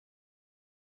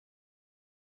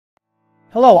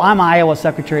Hello, I'm Iowa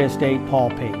Secretary of State Paul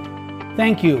Pate.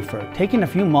 Thank you for taking a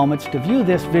few moments to view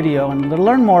this video and to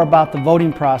learn more about the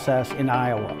voting process in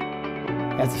Iowa.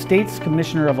 As the state's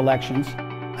Commissioner of Elections,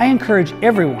 I encourage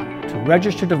everyone to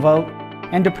register to vote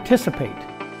and to participate.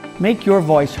 Make your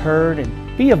voice heard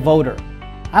and be a voter.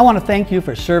 I want to thank you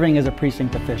for serving as a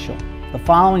precinct official. The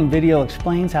following video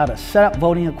explains how to set up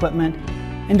voting equipment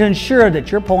and to ensure that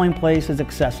your polling place is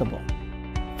accessible.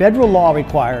 Federal law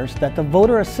requires that the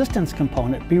voter assistance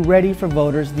component be ready for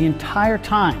voters the entire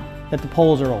time that the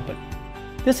polls are open.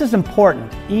 This is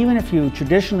important even if you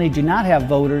traditionally do not have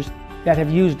voters that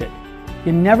have used it.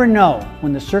 You never know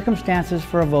when the circumstances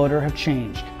for a voter have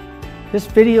changed. This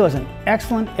video is an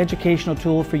excellent educational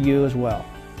tool for you as well.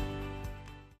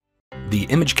 The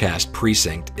ImageCast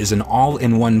precinct is an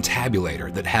all-in-one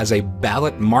tabulator that has a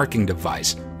ballot marking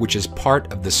device which is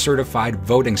part of the certified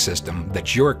voting system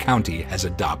that your county has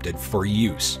adopted for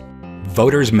use.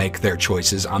 Voters make their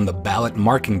choices on the ballot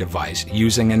marking device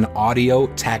using an audio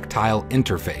tactile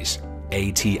interface,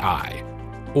 ATI,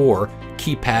 or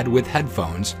keypad with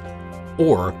headphones,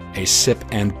 or a sip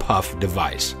and puff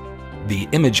device. The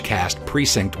ImageCast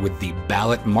precinct with the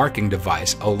ballot marking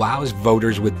device allows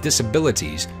voters with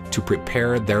disabilities to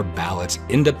prepare their ballots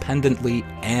independently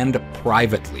and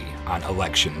privately on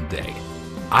Election Day.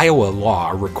 Iowa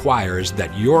law requires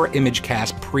that your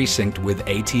ImageCast precinct with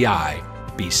ATI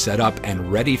be set up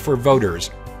and ready for voters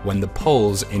when the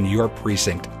polls in your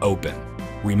precinct open.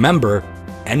 Remember,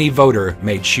 any voter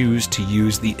may choose to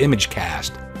use the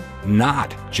ImageCast,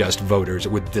 not just voters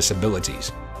with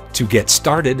disabilities. To get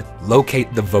started,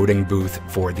 locate the voting booth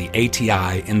for the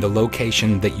ATI in the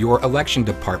location that your election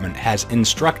department has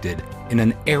instructed in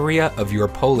an area of your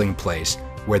polling place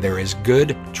where there is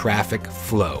good traffic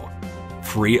flow,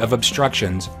 free of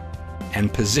obstructions,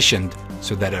 and positioned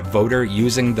so that a voter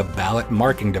using the ballot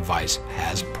marking device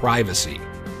has privacy.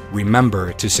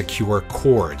 Remember to secure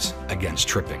cords against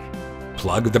tripping.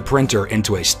 Plug the printer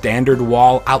into a standard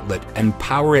wall outlet and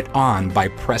power it on by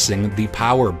pressing the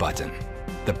power button.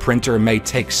 The printer may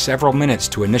take several minutes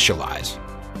to initialize.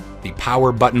 The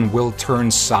power button will turn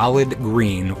solid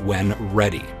green when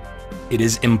ready. It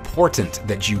is important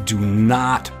that you do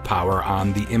not power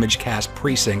on the ImageCast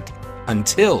precinct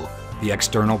until the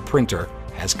external printer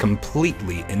has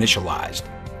completely initialized.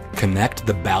 Connect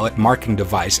the ballot marking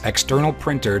device external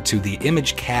printer to the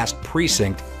ImageCast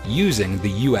precinct using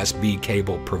the USB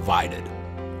cable provided.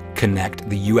 Connect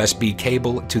the USB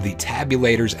cable to the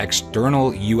tabulator's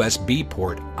external USB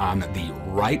port on the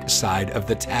right side of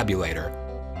the tabulator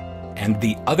and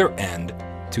the other end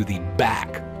to the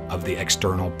back of the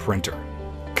external printer.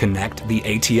 Connect the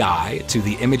ATI to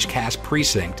the ImageCast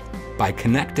precinct by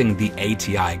connecting the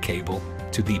ATI cable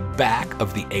to the back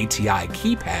of the ATI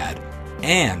keypad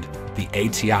and the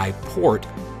ATI port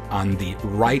on the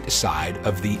right side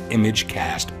of the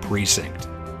ImageCast precinct.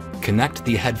 Connect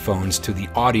the headphones to the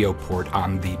audio port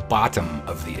on the bottom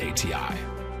of the ATI.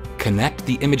 Connect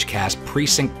the ImageCast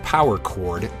precinct power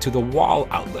cord to the wall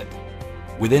outlet.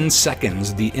 Within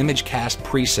seconds, the ImageCast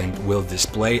precinct will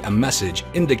display a message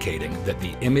indicating that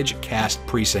the ImageCast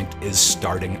precinct is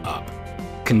starting up.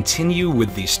 Continue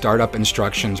with the startup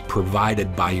instructions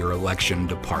provided by your election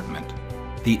department.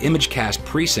 The ImageCast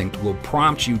precinct will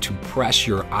prompt you to press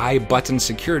your I button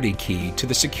security key to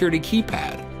the security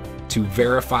keypad to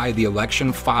verify the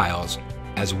election files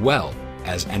as well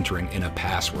as entering in a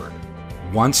password.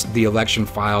 Once the election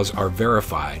files are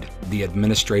verified, the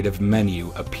administrative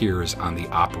menu appears on the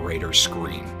operator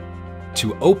screen.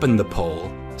 To open the poll,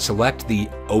 select the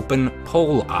Open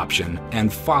Poll option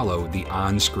and follow the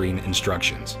on-screen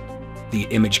instructions. The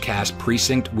ImageCast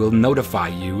precinct will notify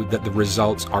you that the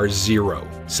results are 0.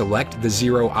 Select the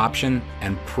 0 option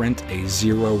and print a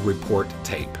 0 report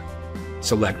tape.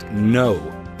 Select No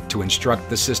to instruct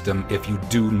the system if you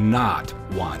do not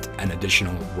want an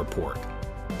additional report.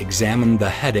 Examine the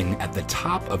heading at the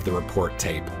top of the report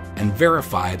tape and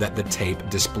verify that the tape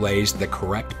displays the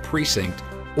correct precinct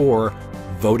or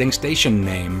voting station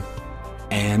name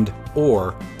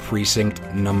and/or precinct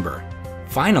number.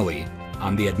 Finally,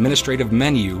 on the administrative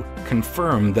menu,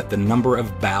 confirm that the number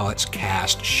of ballots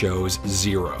cast shows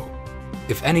 0.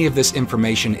 If any of this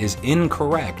information is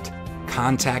incorrect,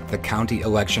 contact the county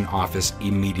election office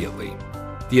immediately.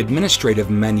 The administrative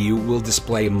menu will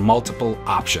display multiple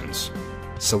options.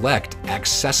 Select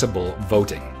Accessible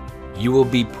Voting. You will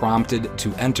be prompted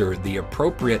to enter the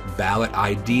appropriate ballot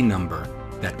ID number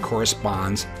that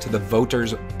corresponds to the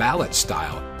voter's ballot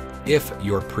style if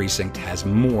your precinct has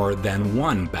more than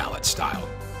one ballot style.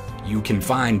 You can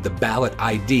find the ballot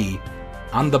ID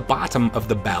on the bottom of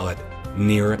the ballot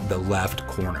near the left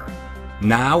corner.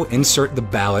 Now insert the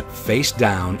ballot face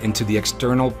down into the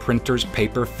external printer's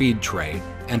paper feed tray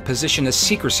and position a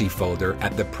secrecy folder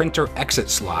at the printer exit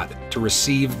slot to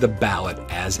receive the ballot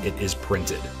as it is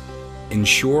printed.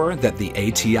 Ensure that the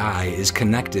ATI is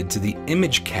connected to the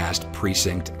ImageCast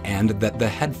precinct and that the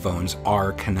headphones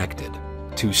are connected.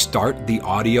 To start the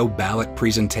audio ballot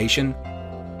presentation,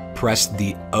 press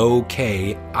the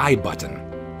OK I button.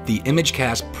 The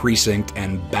ImageCast precinct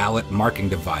and ballot marking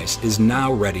device is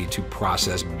now ready to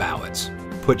process ballots.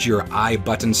 Put your I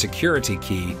button security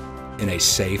key in a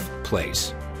safe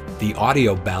place. The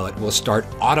audio ballot will start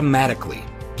automatically,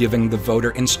 giving the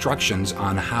voter instructions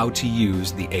on how to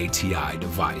use the ATI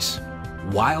device.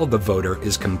 While the voter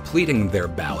is completing their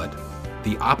ballot,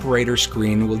 the operator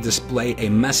screen will display a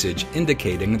message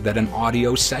indicating that an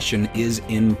audio session is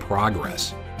in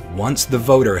progress. Once the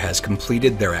voter has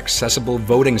completed their accessible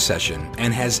voting session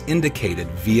and has indicated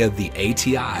via the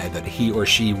ATI that he or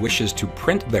she wishes to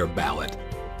print their ballot,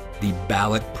 the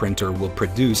ballot printer will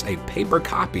produce a paper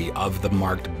copy of the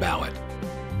marked ballot.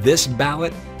 This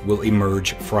ballot will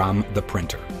emerge from the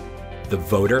printer. The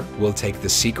voter will take the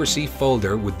secrecy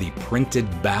folder with the printed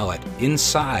ballot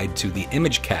inside to the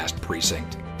ImageCast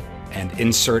precinct and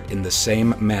insert in the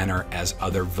same manner as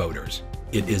other voters.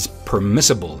 It is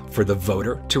permissible for the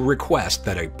voter to request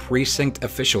that a precinct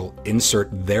official insert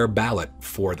their ballot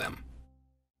for them.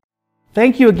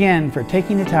 Thank you again for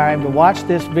taking the time to watch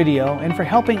this video and for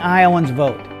helping Iowans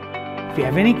vote. If you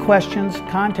have any questions,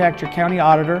 contact your county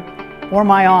auditor or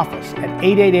my office at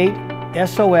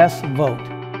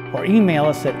 888-SOS-VOTE or email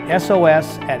us at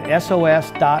sos@sos.iowa.gov.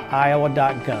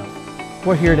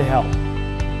 We're here to help.